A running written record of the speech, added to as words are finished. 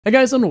Hey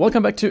guys, and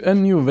welcome back to a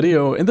new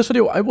video. In this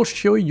video, I will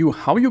show you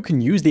how you can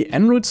use the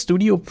Android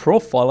Studio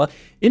Profiler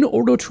in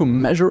order to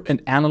measure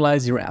and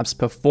analyze your app's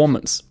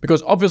performance.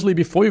 Because obviously,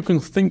 before you can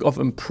think of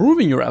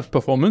improving your app's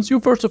performance, you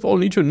first of all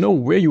need to know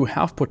where you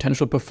have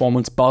potential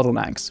performance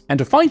bottlenecks. And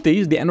to find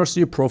these, the Android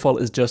Studio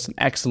Profiler is just an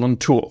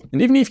excellent tool.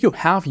 And even if you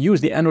have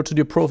used the Android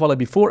Studio Profiler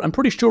before, I'm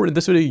pretty sure in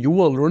this video you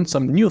will learn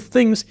some new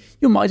things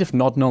you might have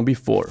not known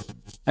before.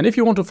 And if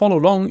you want to follow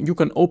along, you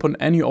can open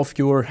any of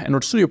your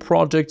Android Studio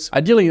projects,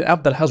 ideally an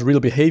app that has real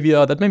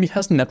behavior, that maybe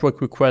has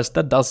network requests,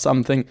 that does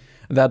something,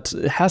 that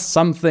has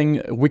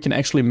something we can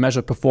actually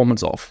measure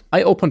performance of.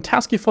 I opened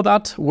Tasky for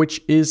that,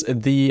 which is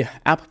the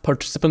app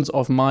participants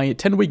of my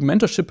 10-week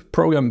mentorship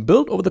program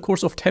built over the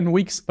course of 10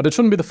 weeks. But it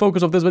shouldn't be the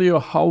focus of this video,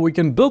 how we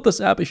can build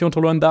this app. If you want to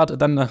learn that,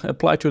 then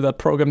apply to that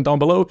program down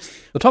below.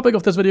 The topic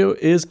of this video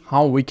is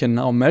how we can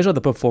now measure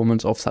the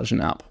performance of such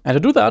an app. And to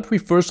do that, we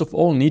first of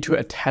all need to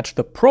attach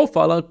the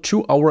profiler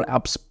to our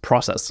app's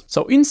process.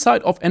 So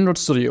inside of Android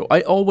Studio,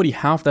 I already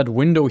have that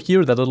window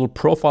here, that little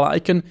profile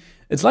icon.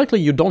 It's likely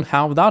you don't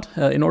have that.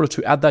 In order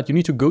to add that, you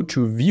need to go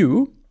to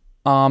View,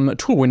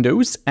 Tool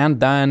Windows, and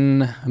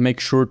then make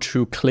sure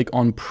to click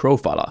on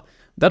Profiler.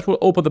 That will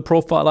open the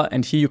profiler,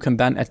 and here you can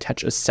then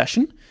attach a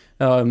session.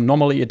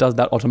 Normally it does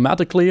that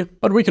automatically,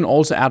 but we can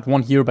also add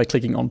one here by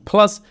clicking on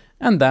plus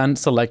and then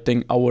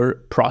selecting our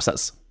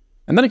process.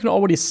 And then you can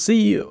already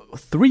see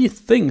three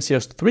things here,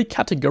 three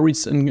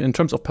categories in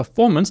terms of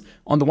performance.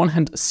 On the one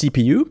hand,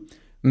 CPU,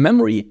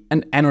 memory,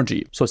 and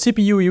energy. So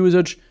CPU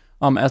usage,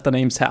 as the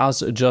name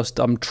says, just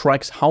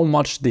tracks how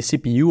much the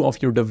CPU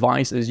of your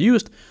device is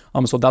used.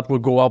 So that will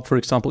go up, for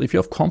example, if you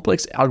have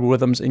complex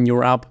algorithms in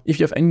your app, if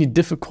you have any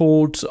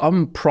difficult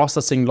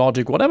processing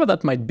logic, whatever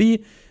that might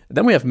be.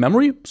 Then we have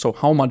memory, so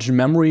how much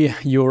memory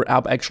your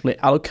app actually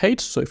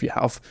allocates. So if you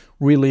have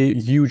really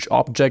huge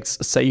objects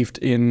saved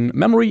in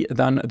memory,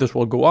 then this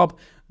will go up.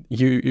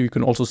 You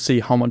can also see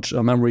how much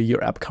memory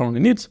your app currently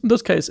needs. In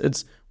this case,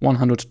 it's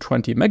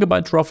 120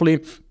 megabytes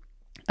roughly.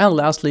 And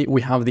lastly,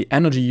 we have the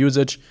energy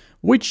usage,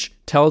 which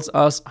tells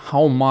us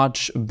how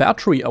much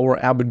battery our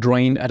app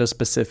drained at a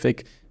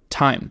specific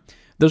time.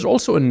 There's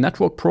also a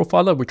network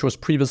profiler, which was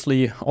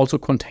previously also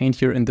contained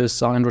here in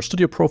this Android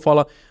Studio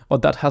Profiler,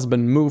 but that has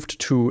been moved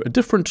to a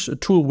different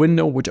tool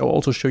window, which I'll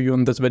also show you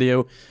in this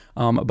video.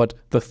 But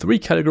the three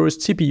categories,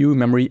 CPU,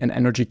 memory, and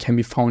energy, can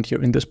be found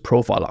here in this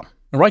profiler.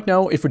 Right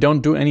now, if we don't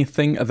do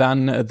anything,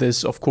 then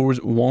this, of course,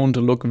 won't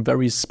look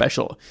very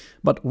special.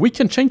 But we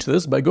can change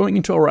this by going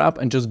into our app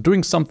and just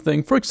doing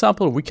something. For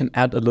example, we can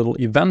add a little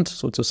event.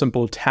 So it's a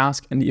simple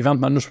task in the event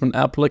management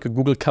app, like a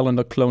Google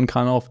Calendar clone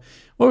kind of,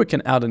 where we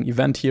can add an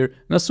event here.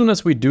 And as soon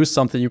as we do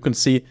something, you can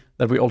see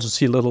that we also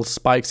see little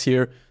spikes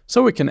here.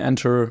 So we can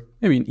enter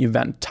maybe an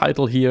event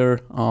title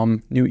here,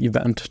 new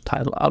event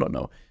title, I don't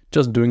know,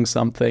 just doing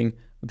something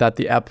that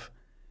the app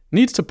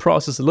needs to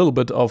process a little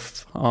bit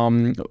of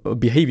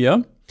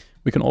behavior.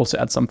 We can also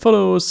add some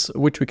photos,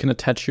 which we can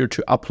attach here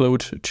to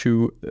upload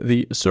to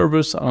the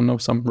service. I don't know,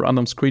 some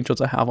random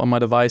screenshots I have on my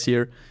device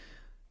here.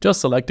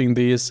 Just selecting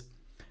these.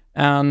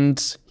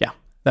 And yeah,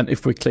 then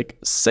if we click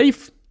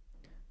save,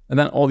 and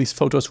then all these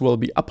photos will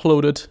be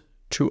uploaded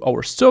to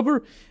our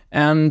server.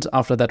 And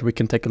after that, we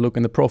can take a look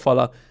in the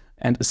profiler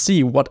and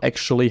see what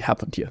actually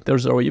happened here.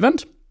 There's our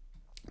event,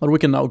 but we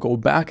can now go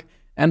back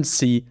and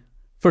see.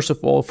 First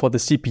of all, for the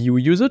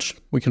CPU usage,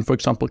 we can, for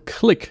example,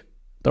 click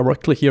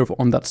directly here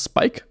on that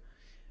spike,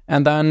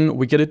 and then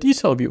we get a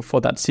detail view for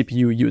that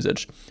CPU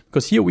usage.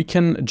 Because here we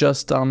can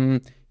just,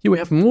 here we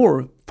have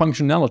more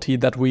functionality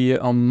that we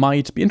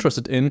might be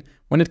interested in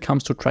when it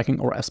comes to tracking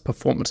our app's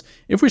performance.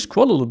 If we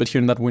scroll a little bit here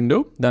in that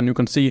window, then you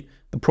can see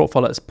the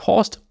profiler is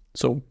paused,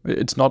 so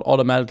it's not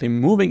automatically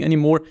moving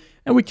anymore,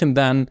 and we can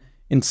then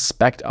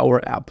inspect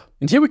our app.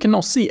 And here we can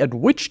now see at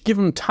which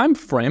given time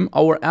frame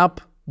our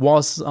app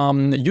was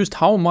used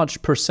how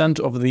much percent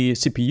of the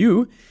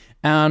CPU,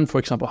 and for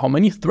example, how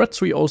many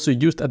threads we also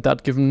used at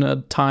that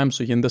given time.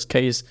 So in this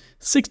case,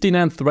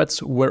 69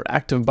 threads were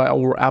active by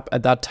our app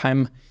at that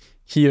time.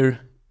 Here,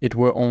 it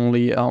were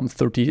only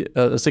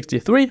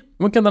 63.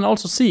 We can then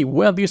also see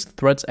where these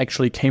threads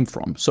actually came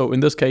from. So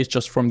in this case,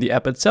 just from the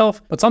app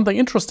itself. But something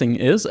interesting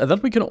is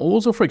that we can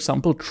also, for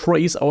example,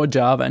 trace our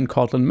Java and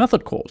Kotlin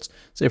method calls.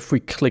 So if we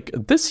click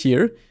this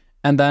here,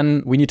 and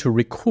then we need to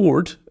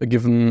record a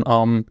given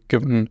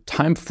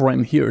time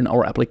frame here in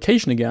our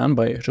application again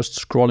by just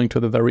scrolling to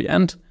the very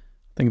end.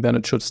 I think then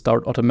it should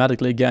start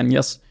automatically again.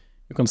 Yes,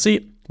 you can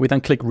see we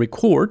then click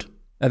record,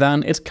 and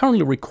then it's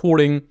currently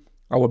recording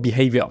our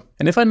behavior.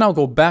 And if I now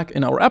go back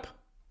in our app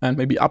and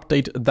maybe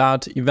update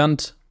that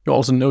event, you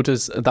also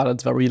notice that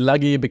it's very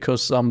laggy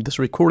because this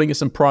recording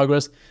is in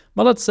progress.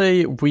 But let's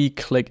say we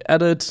click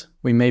edit,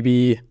 we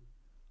maybe,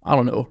 I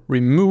don't know,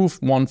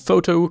 remove one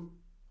photo,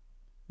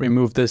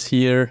 remove this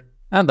here,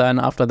 and then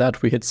after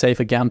that we hit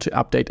save again to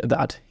update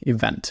that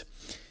event.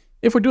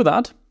 If we do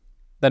that,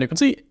 then you can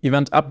see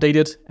event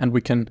updated, and we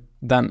can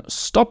then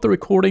stop the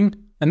recording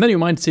And then you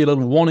might see a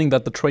little warning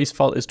that the trace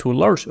file is too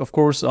large. Of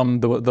course,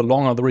 the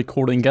longer the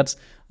recording gets,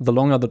 the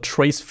longer the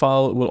trace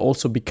file will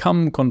also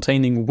become,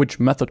 containing which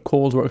method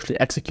calls were actually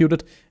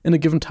executed in a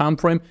given time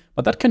frame.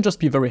 But that can just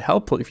be very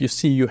helpful if you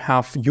see you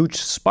have huge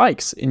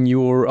spikes in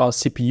your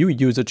CPU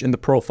usage in the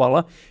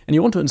profiler and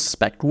you want to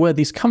inspect where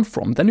these come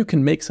from. Then you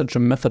can make such a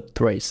method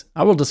trace.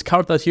 I will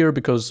discard that here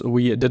because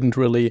we didn't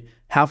really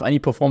have any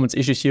performance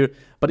issues here.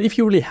 But if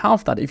you really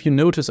have that, if you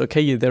notice,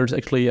 okay, there's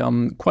actually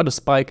quite a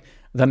spike,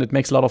 then it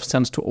makes a lot of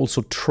sense to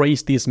also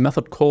trace these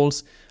method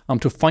calls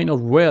to find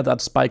out where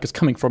that spike is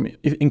coming from,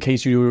 in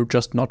case you're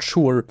just not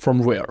sure from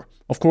where.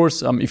 Of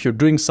course, if you're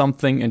doing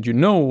something and you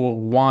know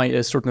why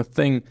a certain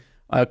thing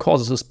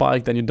causes a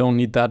spike, then you don't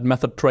need that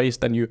method trace.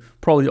 Then you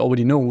probably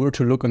already know where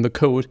to look in the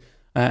code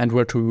and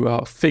where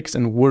to fix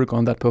and work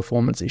on that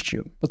performance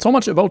issue. But so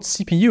much about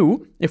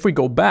CPU. If we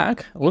go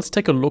back, let's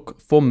take a look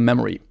for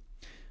memory.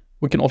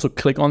 We can also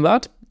click on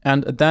that.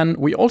 And then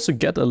we also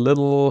get a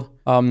little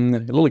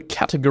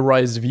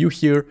categorized view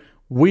here,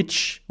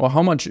 which or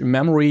how much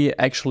memory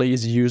actually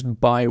is used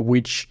by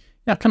which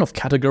kind of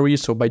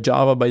categories. So by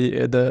Java, by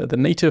the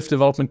native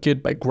development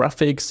kit, by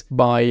graphics,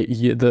 by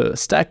the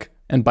stack,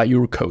 and by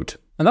your code.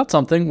 And that's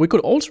something we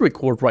could also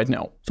record right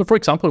now. So for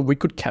example, we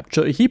could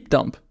capture a heap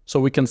dump. So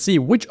we can see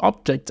which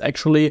objects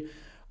actually,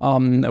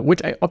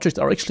 which objects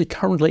are actually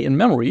currently in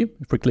memory.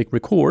 If we click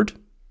record,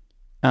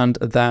 and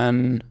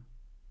then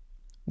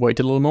wait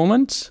a little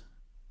moment,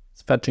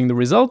 it's fetching the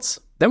results.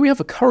 Then we have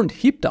a current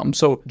heap dump,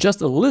 so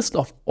just a list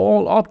of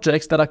all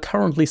objects that are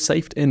currently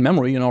saved in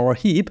memory in our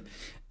heap.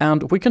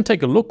 And we can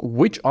take a look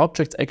which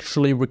objects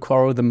actually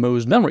require the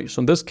most memory.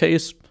 So in this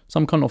case,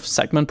 some kind of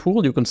segment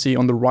pool, you can see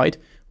on the right,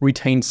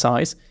 retained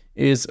size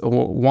is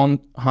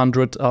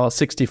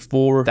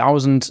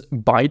 164,000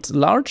 bytes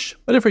large.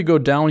 But if we go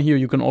down here,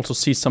 you can also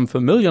see some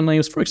familiar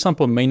names, for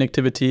example, main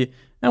activity.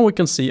 And we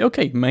can see,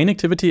 okay, main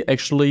activity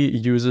actually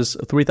uses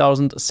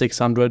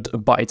 3,600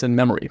 bytes in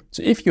memory.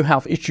 So if you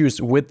have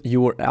issues with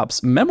your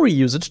app's memory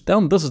usage,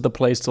 then this is the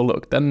place to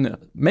look. Then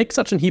make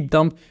such a heap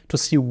dump to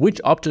see which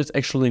objects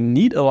actually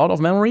need a lot of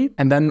memory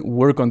and then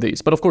work on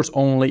these. But of course,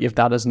 only if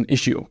that is an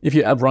issue. If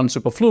your app runs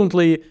super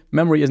fluently,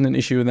 memory isn't an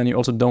issue, then you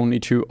also don't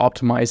need to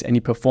optimize any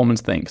performance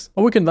things.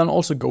 But we can then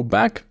also go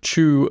back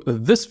to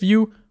this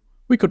view.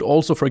 We could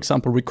also, for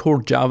example,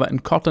 record Java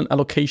and Kotlin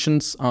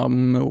allocations.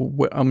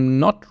 I'm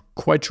not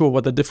quite sure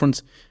what the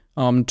difference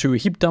to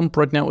heap dump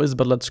right now is,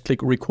 but let's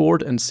click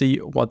record and see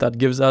what that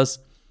gives us.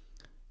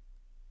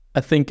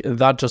 I think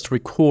that just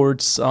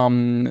records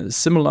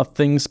similar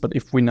things, but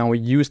if we now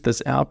use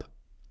this app,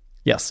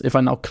 yes, if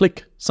I now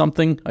click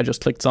something, I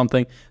just clicked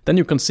something, then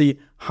you can see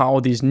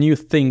how these new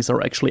things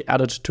are actually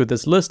added to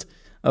this list.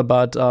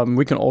 But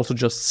we can also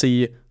just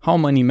see how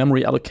many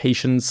memory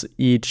allocations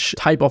each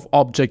type of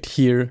object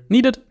here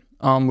needed.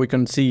 We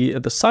can see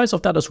the size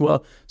of that as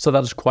well, so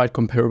that is quite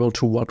comparable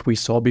to what we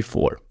saw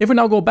before. If we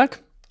now go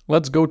back,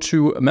 let's go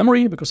to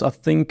memory, because I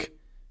think,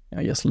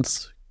 yes,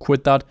 let's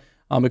quit that,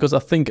 because I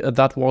think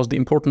that was the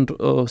important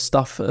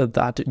stuff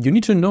that you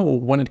need to know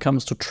when it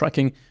comes to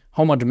tracking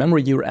how much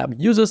memory your app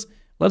uses.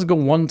 Let's go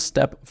one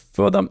step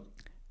further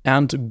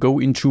and go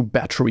into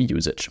battery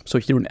usage. So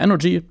here in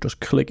energy, just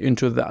click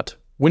into that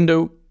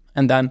window,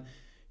 and then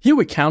here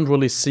we can't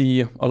really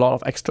see a lot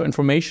of extra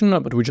information,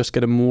 but we just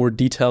get a more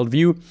detailed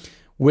view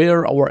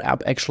where our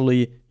app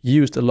actually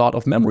used a lot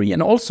of memory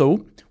and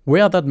also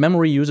where that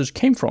memory usage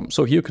came from.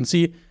 So here you can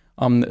see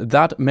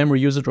that memory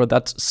usage or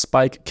that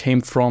spike came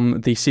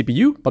from the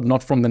CPU, but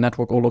not from the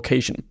network or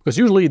location. Because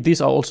usually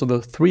these are also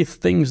the three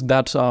things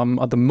that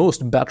are the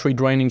most battery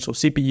draining, so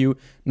CPU,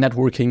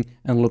 networking,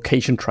 and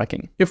location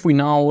tracking. If we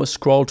now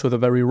scroll to the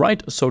very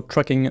right, so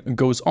tracking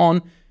goes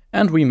on,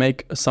 and we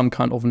make some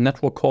kind of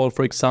network call,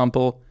 for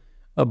example,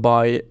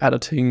 by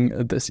editing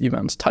this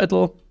event's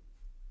title.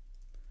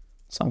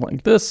 Something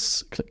like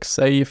this, click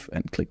save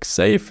and click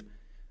save.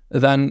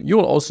 Then you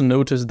will also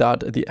notice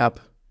that the app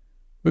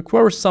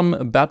requires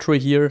some battery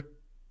here.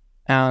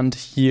 And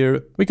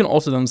here we can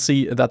also then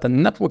see that the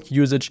network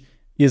usage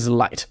is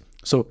light.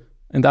 So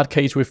in that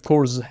case, we of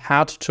course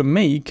had to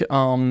make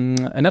a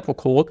network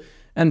call,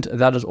 and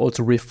that is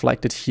also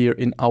reflected here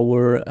in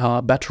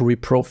our battery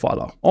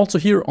profiler. Also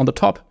here on the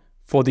top,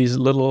 for these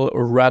little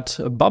red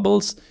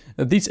bubbles,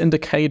 these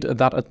indicate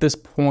that at this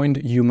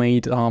point you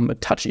made a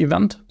touch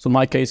event. So in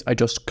my case, I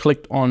just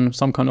clicked on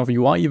some kind of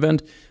UI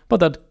event, but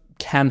that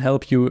can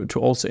help you to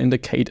also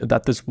indicate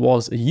that this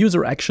was a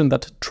user action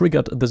that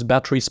triggered this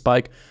battery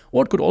spike,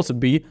 or it could also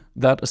be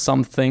that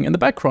something in the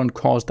background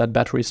caused that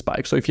battery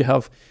spike. So if you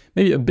have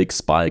maybe a big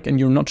spike and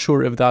you're not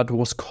sure if that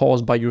was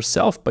caused by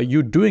yourself, by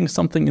you doing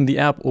something in the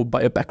app, or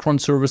by a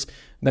background service,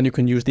 then you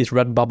can use these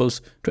red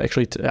bubbles to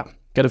actually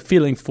get a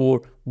feeling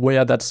for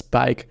where that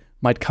spike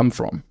might come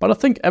from. But I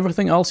think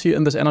everything else here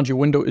in this energy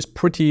window is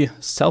pretty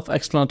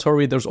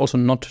self-explanatory. There's also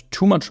not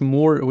too much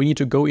more we need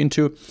to go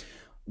into.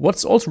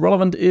 What's also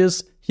relevant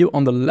is here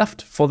on the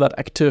left for that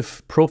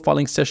active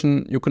profiling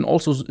session, you can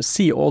also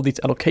see all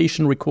these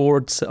allocation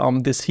records,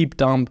 this heap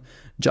dump,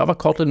 Java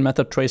Kotlin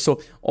method trace.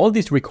 So all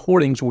these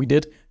recordings we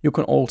did, you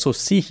can also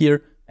see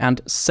here and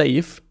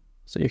save.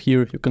 So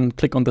here you can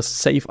click on the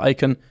save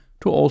icon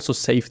to also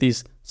save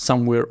these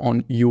somewhere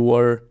on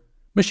your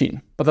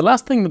machine. But the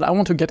last thing that I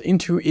want to get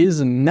into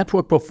is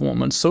network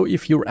performance. So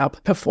if your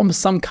app performs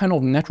some kind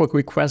of network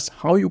request,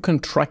 how you can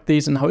track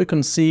these and how you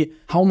can see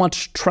how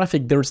much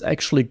traffic there's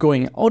actually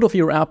going out of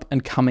your app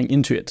and coming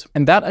into it.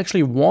 And that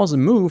actually was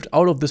moved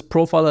out of this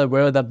profiler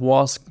where that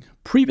was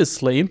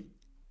previously,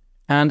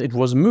 and it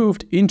was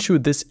moved into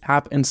this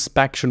app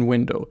inspection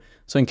window.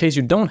 So in case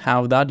you don't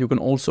have that, you can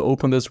also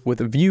open this with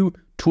View,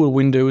 Tool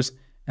Windows,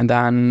 and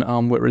then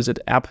where is it,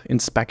 App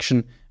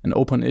Inspection, and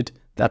open it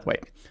that way.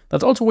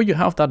 That's also where you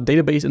have that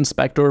database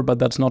inspector, but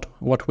that's not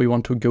what we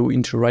want to go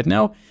into right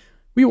now.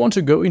 We want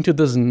to go into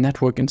this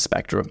network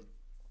inspector.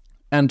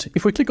 And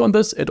if we click on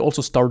this, it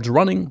also starts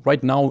running.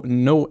 Right now,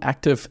 no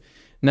active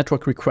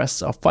network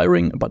requests are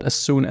firing, but as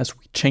soon as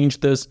we change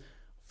this,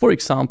 for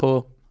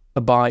example,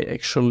 by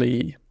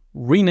actually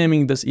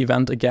renaming this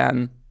event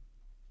again,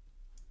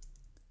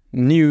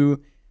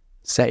 new,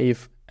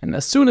 save, and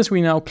as soon as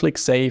we now click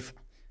save,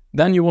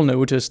 then you will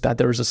notice that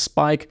there is a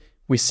spike.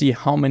 We see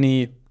how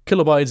many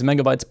kilobytes,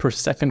 megabytes per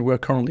second we're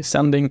currently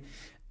sending,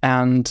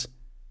 and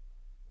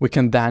we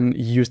can then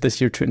use this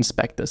here to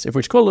inspect this. If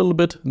we scroll a little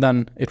bit,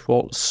 then it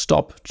will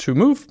stop to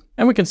move.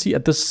 And we can see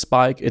at this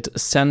spike, it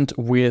sent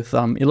with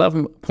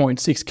 11.6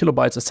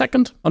 kilobytes a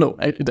second. Oh no,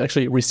 it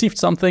actually received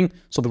something.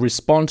 So the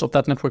response of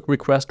that network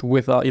request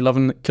with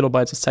 11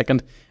 kilobytes a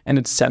second, and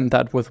it sent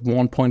that with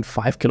 1.5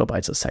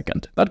 kilobytes a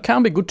second. That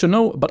can be good to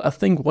know, but I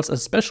think what's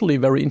especially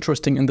very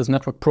interesting in this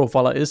network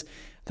profiler is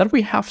that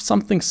we have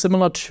something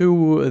similar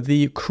to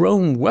the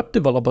Chrome web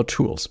developer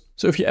tools.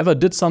 So if you ever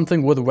did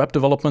something with web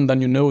development,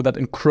 then you know that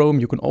in Chrome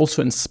you can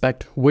also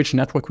inspect which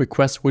network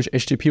requests, which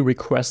HTTP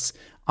requests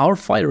are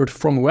fired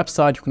from a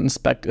website. You can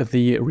inspect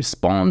the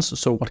response,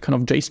 so what kind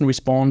of JSON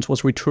response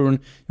was returned.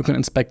 You can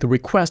inspect the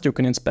request, you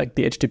can inspect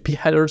the HTTP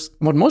headers.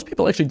 What most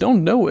people actually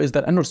don't know is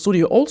that Android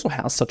Studio also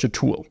has such a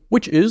tool,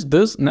 which is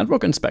this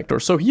network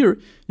inspector. So here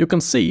you can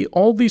see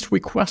all these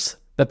requests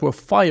that were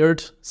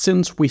fired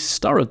since we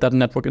started that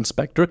network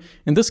inspector.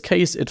 In this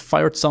case, it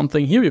fired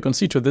something. Here you can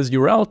see to this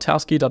URL,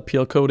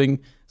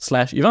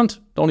 tasky.plcoding/event.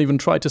 Don't even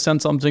try to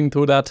send something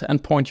to that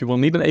endpoint. You will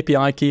need an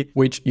API key,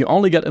 which you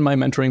only get in my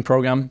mentoring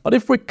program. But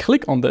if we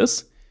click on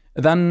this,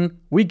 then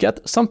we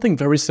get something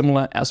very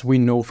similar as we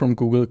know from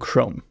Google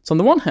Chrome. So on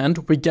the one hand,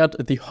 we get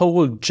the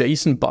whole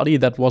JSON body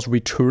that was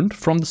returned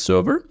from the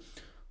server.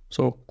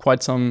 So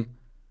quite some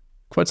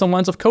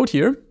lines of code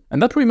here.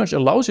 And that pretty much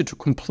allows you to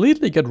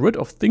completely get rid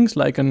of things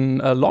like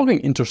a logging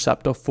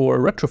interceptor for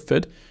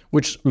retrofit,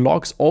 which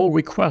logs all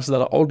requests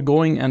that are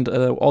outgoing and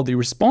all the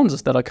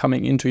responses that are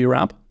coming into your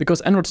app, because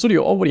Android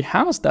Studio already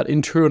has that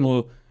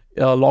internal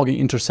logging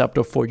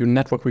interceptor for your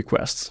network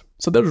requests.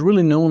 So there's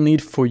really no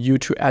need for you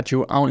to add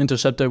your own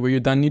interceptor where you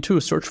then need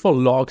to search for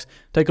logs,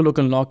 take a look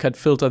in Logcat,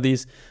 filter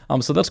these.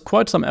 So that's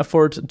quite some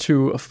effort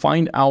to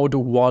find out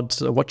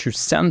what you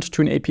sent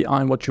to an API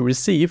and what you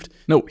received.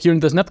 No, here in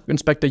this network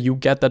inspector, you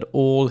get that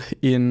all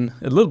in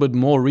a little bit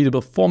more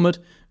readable format.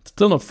 It's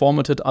still not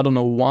formatted, I don't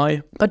know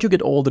why, but you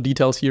get all the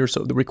details here.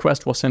 So the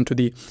request was sent to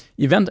the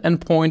event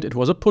endpoint. It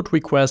was a PUT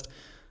request.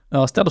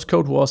 Status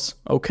code was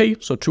okay,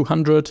 so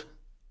 200.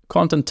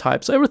 Content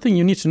type, so everything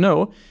you need to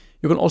know.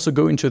 You can also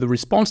go into the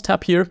response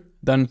tab here.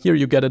 Then here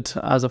you get it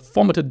as a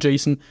formatted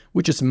JSON,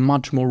 which is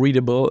much more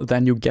readable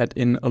than you get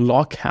in a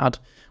Logcat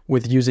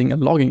with using a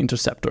logging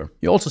interceptor.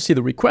 You also see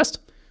the request.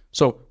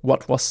 So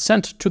what was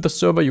sent to the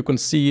server, you can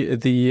see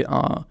the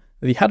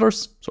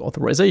headers, so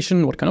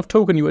authorization, what kind of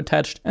token you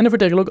attached. And if we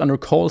take a look under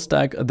call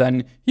stack,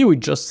 then here we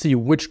just see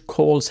which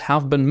calls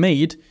have been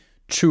made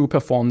to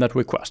perform that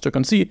request. You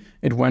can see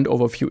it went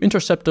over a few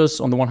interceptors.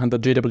 On the one hand, the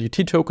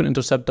JWT token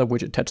interceptor,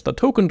 which attached the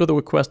token to the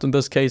request in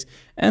this case,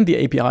 and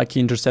the API key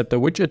interceptor,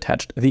 which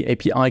attached the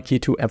API key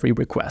to every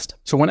request.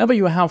 So whenever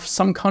you have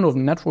some kind of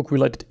network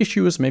related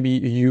issues, maybe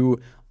you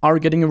are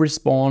getting a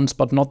response,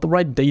 but not the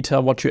right data,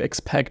 what you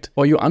expect,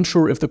 or you're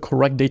unsure if the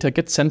correct data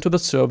gets sent to the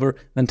server,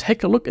 then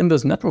take a look in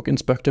this network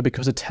inspector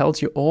because it tells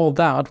you all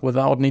that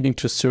without needing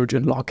to search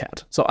in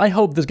Logcat. So I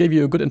hope this gave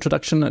you a good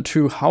introduction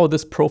to how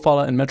this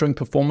profiler and measuring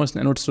performance in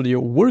Android Studio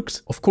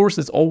works. Of course,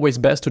 it's always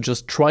best to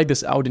just try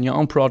this out in your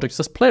own projects,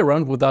 just play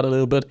around with that a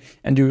little bit,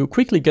 and you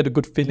quickly get a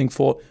good feeling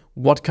for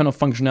what kind of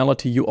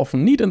functionality you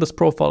often need in this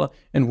profiler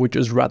and which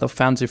is rather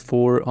fancy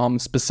for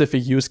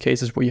specific use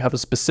cases where you have a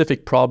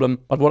specific problem.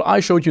 But what I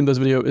showed you in this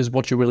video is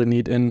what you really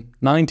need in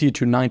 90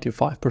 to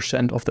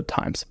 95% of the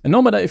times. And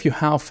no matter if you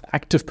have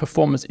active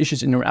performance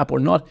issues in your app or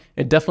not,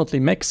 it definitely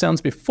makes sense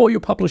before you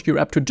publish your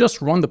app to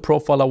just run the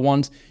profiler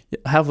once,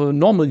 have a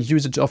normal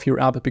usage of your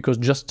app,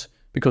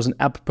 because an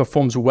app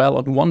performs well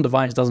on one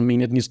device doesn't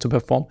mean it needs to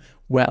perform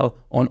well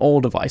on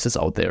all devices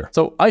out there.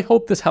 So I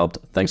hope this helped.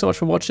 Thanks so much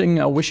for watching.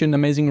 I wish you an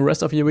amazing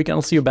rest of your week and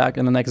I'll see you back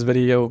in the next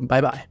video.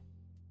 Bye bye.